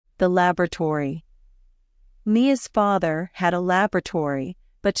The laboratory. Mia's father had a laboratory,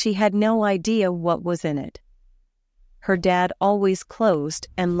 but she had no idea what was in it. Her dad always closed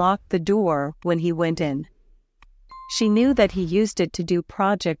and locked the door when he went in. She knew that he used it to do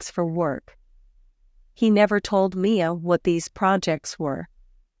projects for work. He never told Mia what these projects were.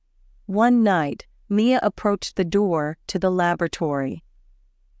 One night, Mia approached the door to the laboratory.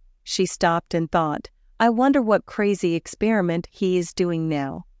 She stopped and thought, "I wonder what crazy experiment he is doing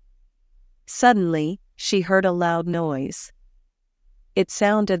now." Suddenly, she heard a loud noise. It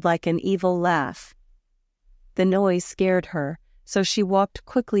sounded like an evil laugh. The noise scared her, so she walked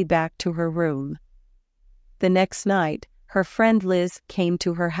quickly back to her room. The next night, her friend Liz came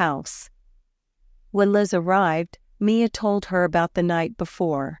to her house. When Liz arrived, Mia told her about the night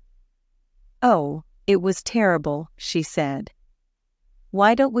before. "Oh, it was terrible," she said.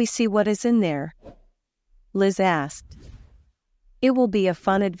 "Why don't we see what is in there?" Liz asked. "It will be a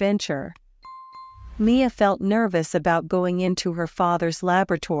fun adventure." Mia felt nervous about going into her father's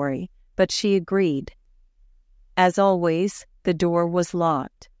laboratory, but she agreed. As always, the door was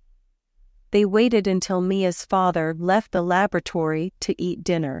locked. They waited until Mia's father left the laboratory to eat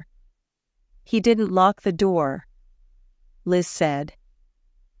dinner. "He didn't lock the door," Liz said.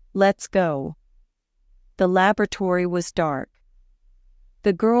 "Let's go." The laboratory was dark.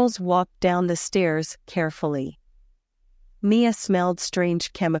 The girls walked down the stairs carefully. Mia smelled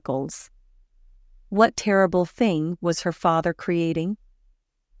strange chemicals. What terrible thing was her father creating?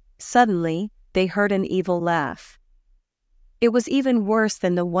 Suddenly, they heard an evil laugh. It was even worse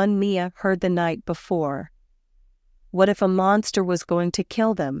than the one Mia heard the night before. What if a monster was going to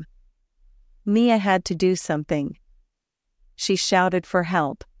kill them? Mia had to do something. She shouted for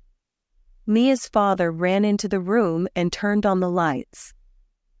help. Mia's father ran into the room and turned on the lights.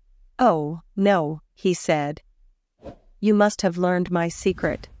 "Oh, no," he said. "You must have learned my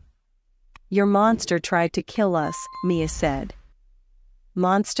secret." "Your monster tried to kill us," Mia said.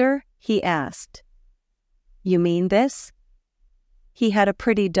 "Monster?" he asked. "You mean this?" He had a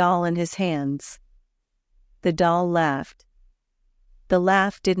pretty doll in his hands. The doll laughed. The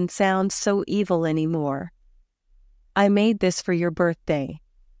laugh didn't sound so evil anymore. "I made this for your birthday.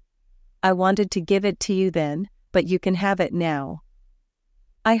 I wanted to give it to you then, but you can have it now.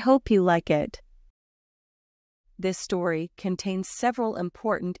 I hope you like it." This story contains several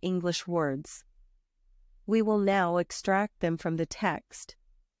important English words. We will now extract them from the text,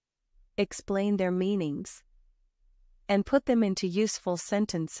 explain their meanings, and put them into useful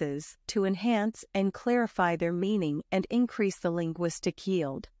sentences to enhance and clarify their meaning and increase the linguistic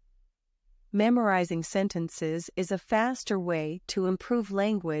yield. Memorizing sentences is a faster way to improve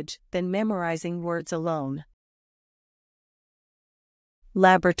language than memorizing words alone.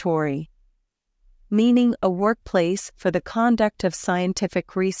 Laboratory. Meaning a workplace for the conduct of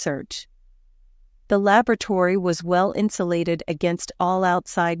scientific research. The laboratory was well insulated against all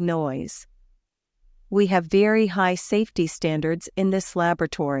outside noise. We have very high safety standards in this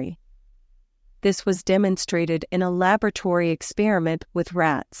laboratory. This was demonstrated in a laboratory experiment with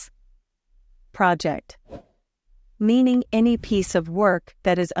rats. Project. Meaning any piece of work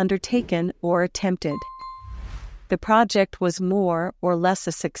that is undertaken or attempted. The project was more or less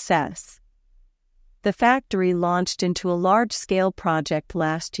a success. The factory launched into a large-scale project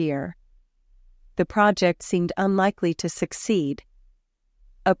last year. The project seemed unlikely to succeed.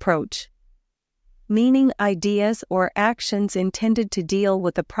 Approach. Meaning ideas or actions intended to deal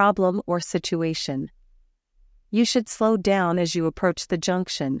with a problem or situation. You should slow down as you approach the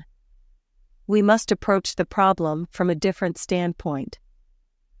junction. We must approach the problem from a different standpoint.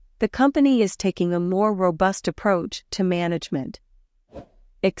 The company is taking a more robust approach to management.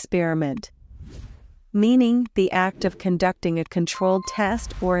 Experiment. Meaning the act of conducting a controlled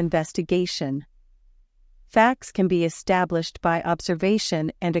test or investigation. Facts can be established by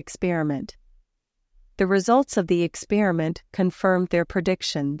observation and experiment. The results of the experiment confirmed their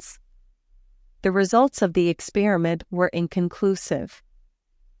predictions. The results of the experiment were inconclusive.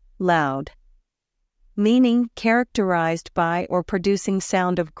 Loud. Meaning characterized by or producing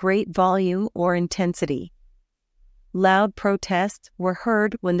sound of great volume or intensity. Loud protests were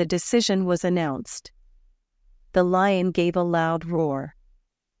heard when the decision was announced. The lion gave a loud roar.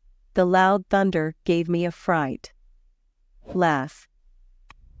 The loud thunder gave me a fright. Laugh.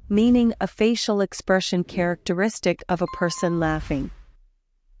 Meaning a facial expression characteristic of a person laughing.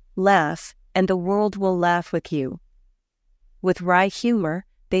 Laugh, and the world will laugh with you. With wry humor,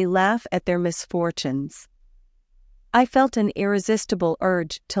 they laugh at their misfortunes. I felt an irresistible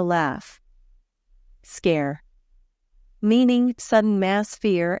urge to laugh. Scare. Meaning sudden mass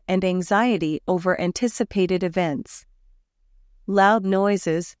fear and anxiety over anticipated events. Loud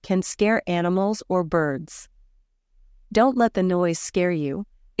noises can scare animals or birds. Don't let the noise scare you,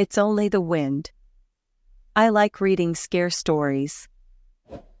 it's only the wind. I like reading scare stories.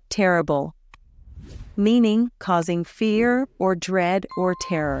 Terrible. Meaning causing fear or dread or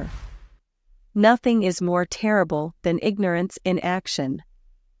terror. Nothing is more terrible than ignorance in action.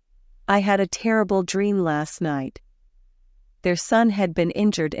 I had a terrible dream last night. Their son had been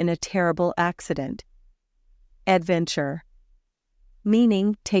injured in a terrible accident. Adventure.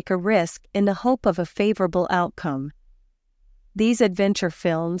 Meaning take a risk in the hope of a favorable outcome. These adventure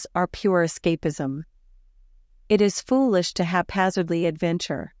films are pure escapism. It is foolish to haphazardly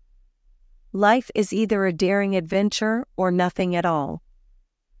adventure. Life is either a daring adventure or nothing at all.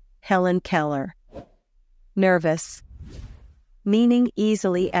 Helen Keller. Nervous. Meaning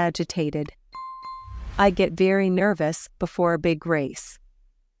easily agitated. I get very nervous before a big race.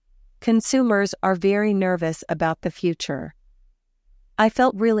 Consumers are very nervous about the future. I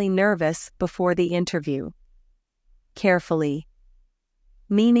felt really nervous before the interview. Carefully.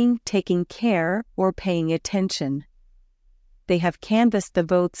 Meaning taking care or paying attention. They have canvassed the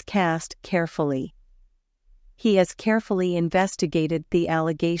votes cast carefully. He has carefully investigated the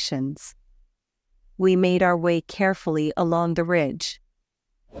allegations. We made our way carefully along the ridge.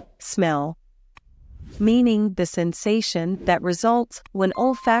 Smell. Meaning the sensation that results when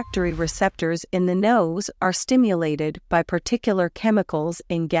olfactory receptors in the nose are stimulated by particular chemicals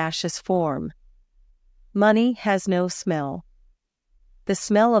in gaseous form. Money has no smell. The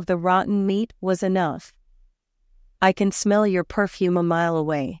smell of the rotten meat was enough. I can smell your perfume a mile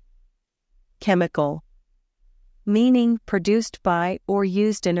away. Chemical. Meaning produced by or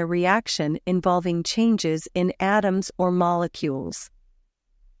used in a reaction involving changes in atoms or molecules.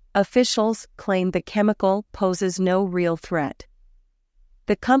 Officials claim the chemical poses no real threat.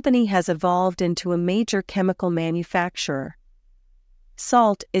 The company has evolved into a major chemical manufacturer.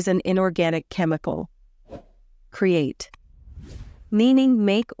 Salt is an inorganic chemical. Create. Meaning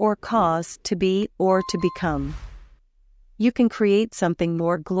make or cause to be or to become. You can create something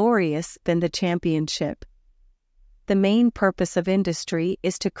more glorious than the championship. The main purpose of industry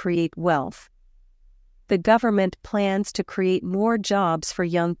is to create wealth. The government plans to create more jobs for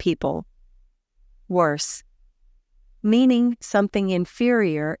young people. Worse. Meaning something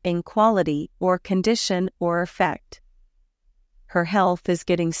inferior in quality or condition or effect. Her health is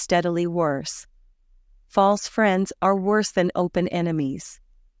getting steadily worse. False friends are worse than open enemies.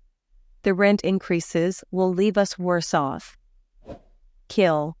 The rent increases will leave us worse off.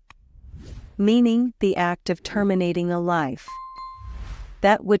 Kill. Meaning the act of terminating a life.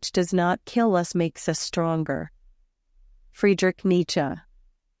 That which does not kill us makes us stronger. Friedrich Nietzsche.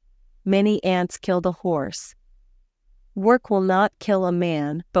 Many ants kill the horse. Work will not kill a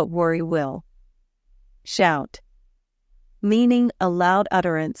man, but worry will. Shout. Meaning a loud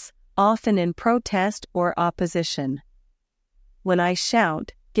utterance, often in protest or opposition. When I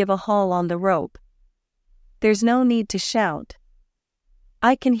shout, give a haul on the rope. There's no need to shout.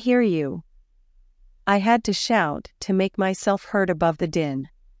 I can hear you. I had to shout to make myself heard above the din.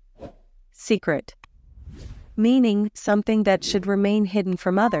 Secret. Meaning something that should remain hidden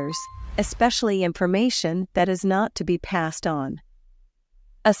from others, especially information that is not to be passed on.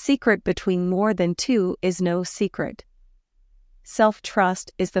 A secret between more than two is no secret.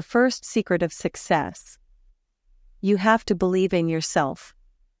 Self-trust is the first secret of success. You have to believe in yourself.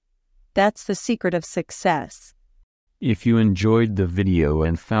 That's the secret of success. If you enjoyed the video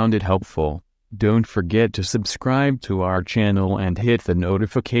and found it helpful, don't forget to subscribe to our channel and hit the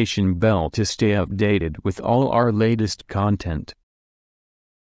notification bell to stay updated with all our latest content.